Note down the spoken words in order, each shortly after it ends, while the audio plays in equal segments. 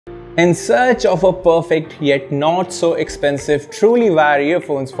In search of a perfect yet not so expensive truly wired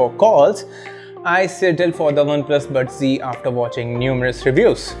earphones for calls, I settled for the OnePlus Buds Z after watching numerous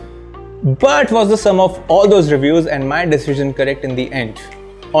reviews. But was the sum of all those reviews and my decision correct in the end,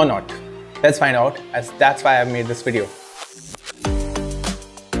 or not? Let's find out, as that's why I've made this video.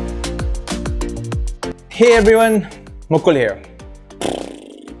 Hey everyone, Mukul here.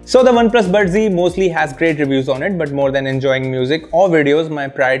 So the OnePlus Buds Z mostly has great reviews on it, but more than enjoying music or videos, my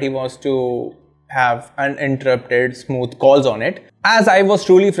priority was to have uninterrupted smooth calls on it, as I was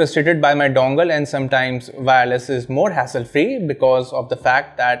truly frustrated by my dongle, and sometimes wireless is more hassle-free because of the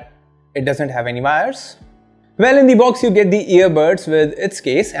fact that it doesn't have any wires. Well, in the box you get the earbuds with its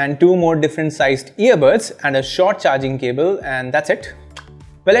case and two more different sized earbuds and a short charging cable, and that's it.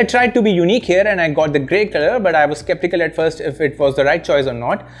 Well, I tried to be unique here and I got the grey color, but I was skeptical at first if it was the right choice or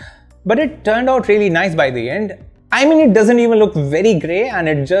not. But it turned out really nice by the end. I mean, it doesn't even look very grey and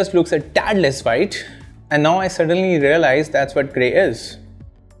it just looks a tad less white. And now I suddenly realize that's what grey is.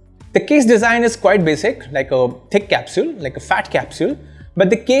 The case design is quite basic, like a thick capsule, like a fat capsule.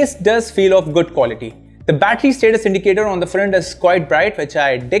 But the case does feel of good quality. The battery status indicator on the front is quite bright, which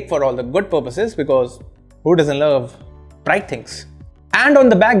I dig for all the good purposes, because who doesn't love bright things? And on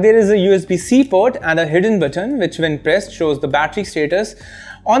the back there is a USB-C port and a hidden button which when pressed shows the battery status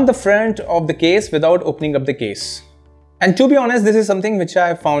on the front of the case without opening up the case. And to be honest, this is something which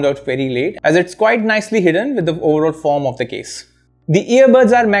I found out very late, as it's quite nicely hidden with the overall form of the case. The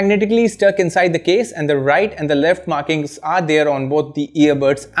earbuds are magnetically stuck inside the case and the right and the left markings are there on both the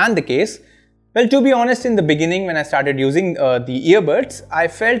earbuds and the case. Well, to be honest, in the beginning when I started using the earbuds, I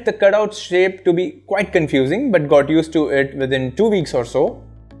felt the cutout shape to be quite confusing, but got used to it within 2 weeks or so.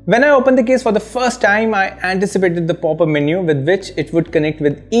 When I opened the case for the first time, I anticipated the pop-up menu with which it would connect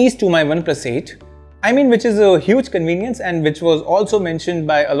with ease to my OnePlus 8. I mean, which is a huge convenience and which was also mentioned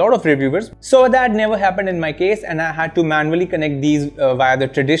by a lot of reviewers. So that never happened in my case and I had to manually connect these via the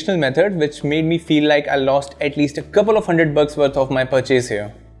traditional method, which made me feel like I lost at least a couple of $100 worth of my purchase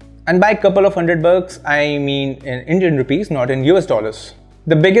here. And by couple of $100, I mean in Indian rupees, not in US dollars.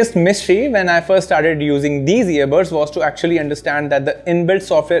 The biggest mystery when I first started using these earbuds was to actually understand that the inbuilt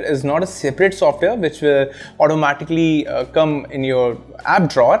software is not a separate software which will automatically come in your app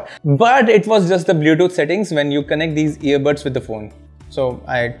drawer, but it was just the Bluetooth settings when you connect these earbuds with the phone. So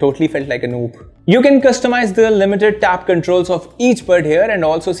I totally felt like a noob. You can customize the limited tap controls of each bud here and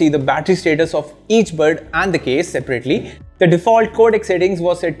also see the battery status of each bud and the case separately. The default codec settings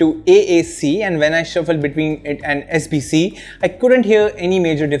was set to AAC, and when I shuffled between it and SBC, I couldn't hear any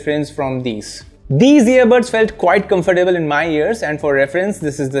major difference from these. These earbuds felt quite comfortable in my ears, and for reference,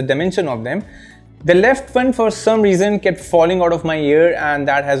 this is the dimension of them. The left one for some reason kept falling out of my ear, and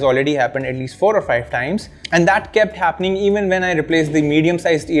that has already happened at least 4 or 5 times. And that kept happening even when I replaced the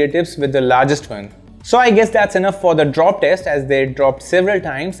medium-sized ear tips with the largest one. So I guess that's enough for the drop test, as they dropped several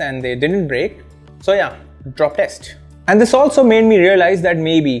times and they didn't break. So yeah, drop test. And this also made me realize that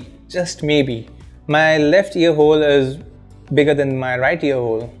maybe, just maybe, my left ear hole is bigger than my right ear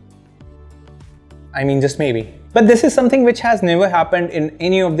hole. I mean, just maybe. But this is something which has never happened in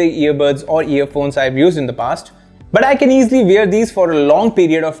any of the earbuds or earphones I've used in the past. But I can easily wear these for a long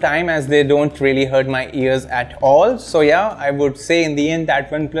period of time as they don't really hurt my ears at all. So yeah, I would say in the end that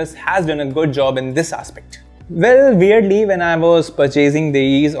OnePlus has done a good job in this aspect. Well, weirdly, when I was purchasing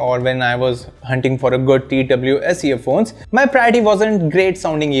these or when I was hunting for a good TWS earphones, my priority wasn't great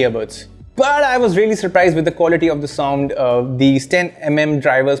sounding earbuds. But I was really surprised with the quality of the sound these 10mm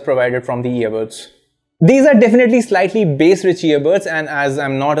drivers provided from the earbuds. These are definitely slightly bass-rich earbuds, and as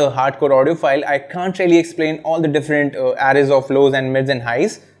I'm not a hardcore audiophile, I can't really explain all the different arrays of lows and mids and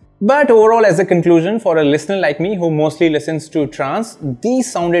highs. But overall, as a conclusion, for a listener like me who mostly listens to trance, these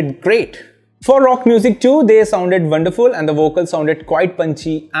sounded great. For rock music too, they sounded wonderful and the vocals sounded quite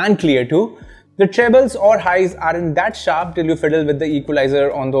punchy and clear too. The trebles or highs aren't that sharp till you fiddle with the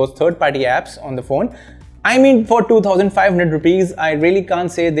equalizer on those third-party apps on the phone. I mean, for 2,500 rupees, I really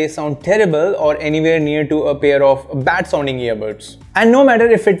can't say they sound terrible or anywhere near to a pair of bad sounding earbuds. And no matter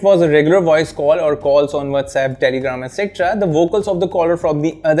if it was a regular voice call or calls on WhatsApp, Telegram, etc., the vocals of the caller from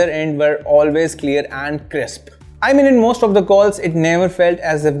the other end were always clear and crisp. I mean, in most of the calls, it never felt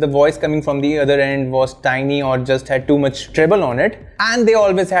as if the voice coming from the other end was tiny or just had too much treble on it. And they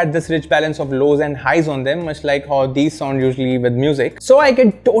always had this rich balance of lows and highs on them, much like how these sound usually with music. So I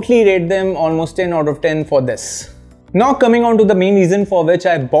could totally rate them almost 10 out of 10 for this. Now coming on to the main reason for which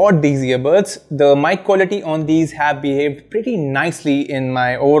I bought these earbuds, the mic quality on these have behaved pretty nicely in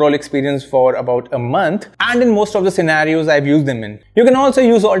my overall experience for about a month, and in most of the scenarios I've used them in. You can also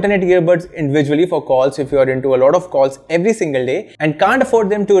use alternate earbuds individually for calls if you are into a lot of calls every single day and can't afford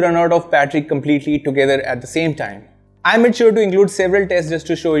them to run out of battery completely together at the same time. I made sure to include several tests just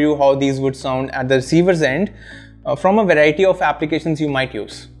to show you how these would sound at the receiver's end from a variety of applications you might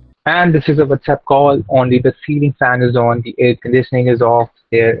use. And this is a WhatsApp call. Only the ceiling fan is on, the air conditioning is off,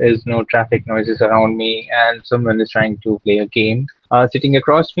 there is no traffic noises around me, and someone is trying to play a game sitting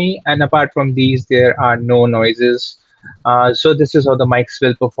across me. And apart from these, there are no noises. So this is how the mics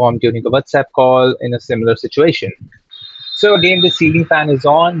will perform during a WhatsApp call in a similar situation. So again, the ceiling fan is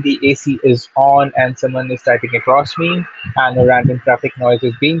on, the AC is on, and someone is typing across me, and a random traffic noise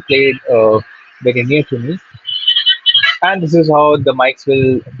is being played very near to me. And this is how the mics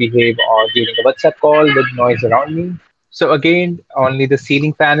will behave during a WhatsApp call with noise around me. So again, only the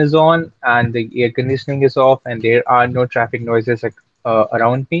ceiling fan is on and the air conditioning is off, and there are no traffic noises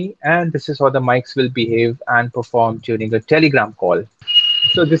around me. And this is how the mics will behave and perform during a Telegram call.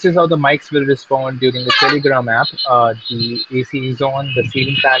 So this is how the mics will respond during the Telegram app. The AC is on, the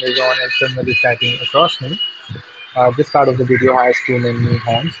ceiling fan is on, and someone is typing across me. This part of the video has too many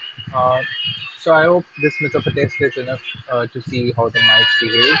horns. So I hope this much of a test is enough to see how the mics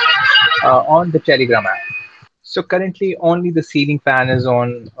behave on the Telegram app. So currently only the ceiling fan is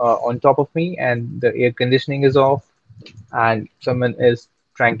on top of me, and the air conditioning is off, and someone is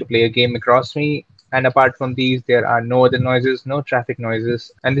trying to play a game across me. And apart from these, there are no other noises, no traffic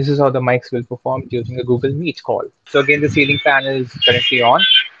noises. And this is how the mics will perform during a Google Meet call. So again, the ceiling fan is currently on,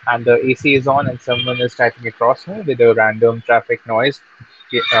 and the AC is on, and someone is typing across me with a random traffic noise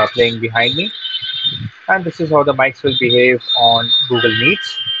playing behind me. And this is how the mics will behave on Google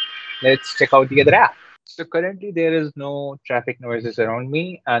Meets. Let's check out the other app. So currently there is no traffic noises around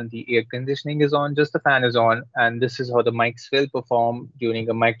me, and the air conditioning is on, just the fan is on. And this is how the mics will perform during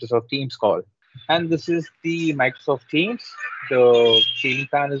a Microsoft Teams call. And this is the Microsoft Teams. The ceiling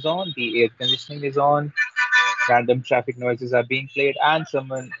fan is on, the air conditioning is on, random traffic noises are being played, and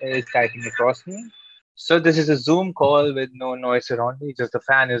someone is typing across me. So this is a Zoom call with no noise around me, just the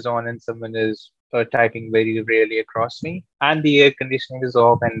fan is on and someone is typing very rarely across me, and the air conditioning is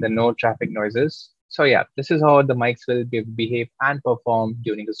off and the no traffic noises. So yeah, this is how the mics will behave and perform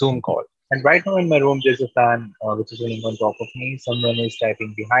during a Zoom call. And right now in my room, there's a fan which is running on top of me. Someone is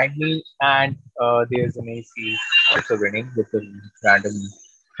typing behind me, and there's an AC also running with a random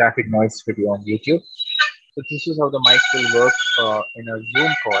traffic noise video on YouTube. So this is how the mics will work in a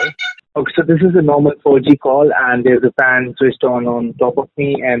Zoom call. Okay, so this is a normal 4G call, and there's a fan switched on top of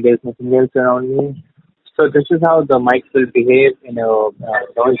me, and there's nothing else around me. So this is how the mics will behave in a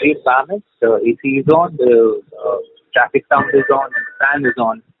noisy environment. The AC is on, the traffic sound is on, and the fan is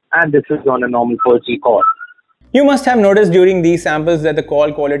on, and this is on a normal 4G call. You must have noticed during these samples that the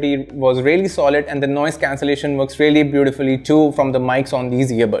call quality was really solid, and the noise cancellation works really beautifully too from the mics on these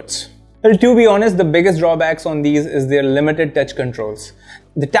earbuds. Well, to be honest, the biggest drawbacks on these is their limited touch controls.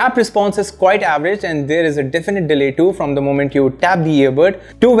 The tap response is quite average, and there is a definite delay too from the moment you tap the earbud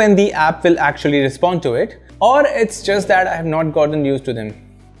to when the app will actually respond to it, or it's just that I have not gotten used to them.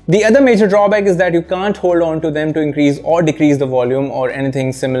 The other major drawback is that you can't hold on to them to increase or decrease the volume or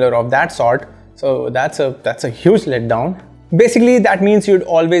anything similar of that sort, so that's a huge letdown. Basically, that means you'd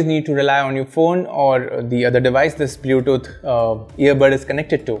always need to rely on your phone or the other device this Bluetooth earbud is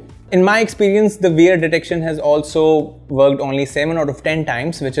connected to. In my experience, the wear detection has also worked only 7 out of 10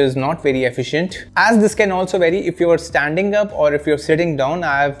 times, which is not very efficient. As this can also vary if you're standing up or if you're sitting down.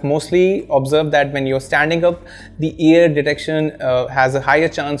 I've mostly observed that when you're standing up, the ear detection has a higher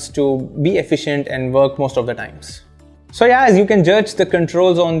chance to be efficient and work most of the times. So yeah, as you can judge, the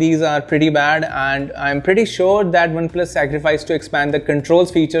controls on these are pretty bad, and I'm pretty sure that OnePlus sacrificed to expand the controls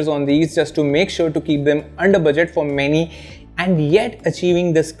features on these just to make sure to keep them under budget for many, and yet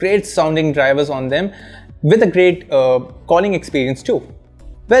achieving this great sounding drivers on them with a great calling experience too.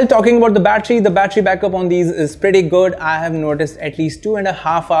 Well, talking about the battery backup on these is pretty good. I have noticed at least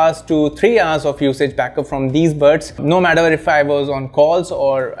 2.5 hours to 3 hours of usage backup from these buds, no matter if I was on calls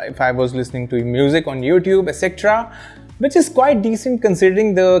or if I was listening to music on YouTube, etc. Which is quite decent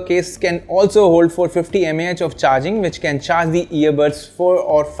considering the case can also hold 450 mAh of charging, which can charge the earbuds 4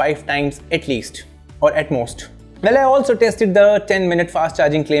 or 5 times at least, or at most. Well, I also tested the 10-minute fast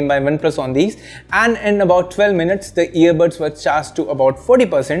charging claim by OnePlus on these, and in about 12 minutes, the earbuds were charged to about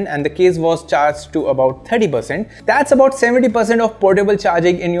 40% and the case was charged to about 30%. That's about 70% of portable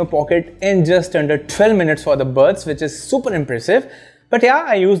charging in your pocket in just under 12 minutes for the buds, which is super impressive. But yeah,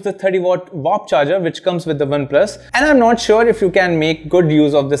 I use the 30-watt warp charger which comes with the OnePlus, and I'm not sure if you can make good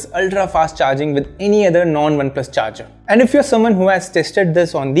use of this ultra fast charging with any other non-OnePlus charger. And if you're someone who has tested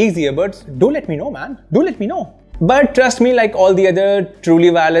this on these earbuds, do let me know, man. Do let me know. But trust me, like all the other truly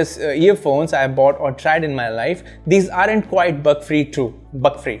wireless earphones I have bought or tried in my life, these aren't quite bug-free too.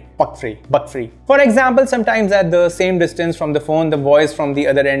 Bug-free. For example, sometimes at the same distance from the phone, the voice from the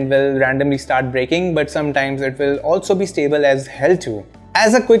other end will randomly start breaking, but sometimes it will also be stable as hell too.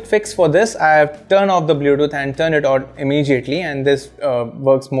 As a quick fix for this, I have turned off the Bluetooth and turned it on immediately, and this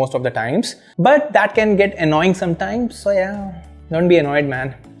works most of the times. But that can get annoying sometimes, so yeah, don't be annoyed,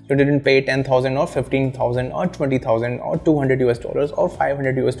 man. You didn't pay 10,000 or 15,000 or 20,000 or $200 or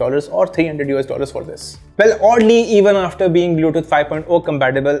 $500 or $300 for this. Well, oddly, even after being Bluetooth 5.0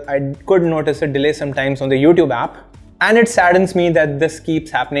 compatible, I could notice a delay sometimes on the YouTube app. And it saddens me that this keeps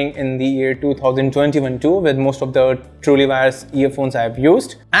happening in the year 2021 too, with most of the truly wireless earphones I have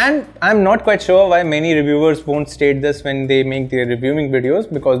used. And I'm not quite sure why many reviewers won't state this when they make their reviewing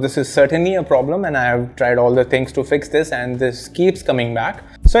videos, because this is certainly a problem and I have tried all the things to fix this and this keeps coming back.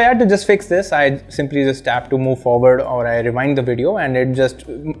 So I had to just fix this. I simply just tap to move forward or I rewind the video, and it just,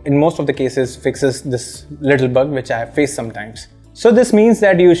 in most of the cases, fixes this little bug which I have faced sometimes. So this means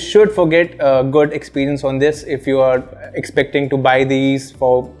that you should forget a good experience on this if you are expecting to buy these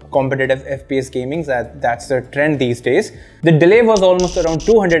for competitive FPS gaming. That's the trend these days. The delay was almost around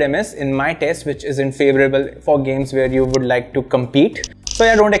 200 ms in my test, which isn't favorable for games where you would like to compete. So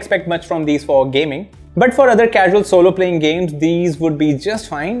I don't expect much from these for gaming. But for other casual solo playing games, these would be just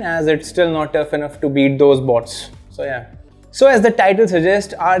fine, as it's still not tough enough to beat those bots. So yeah. So as the title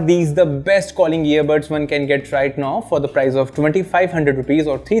suggests, are these the best calling earbuds one can get right now for the price of 2,500 rupees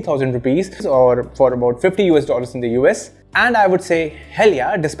or 3,000 rupees, or for about $50 in the US? And I would say hell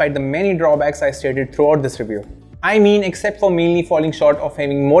yeah, despite the many drawbacks I stated throughout this review. I mean, except for mainly falling short of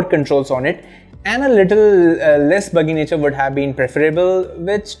having more controls on it, and a little less buggy nature would have been preferable,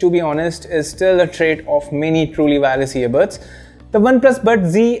 which to be honest is still a trait of many truly wireless earbuds. The OnePlus Buds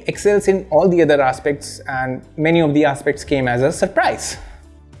Z excels in all the other aspects, and many of the aspects came as a surprise.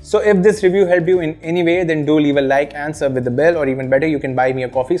 So if this review helped you in any way, then do leave a like and sub with the bell, or even better, you can buy me a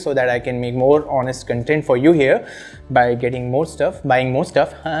coffee so that I can make more honest content for you here by getting more stuff, buying more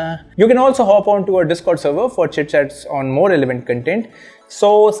stuff. You can also hop on to our Discord server for chit chats on more relevant content.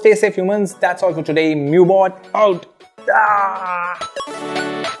 So stay safe, humans. That's all for today. Mewbot out.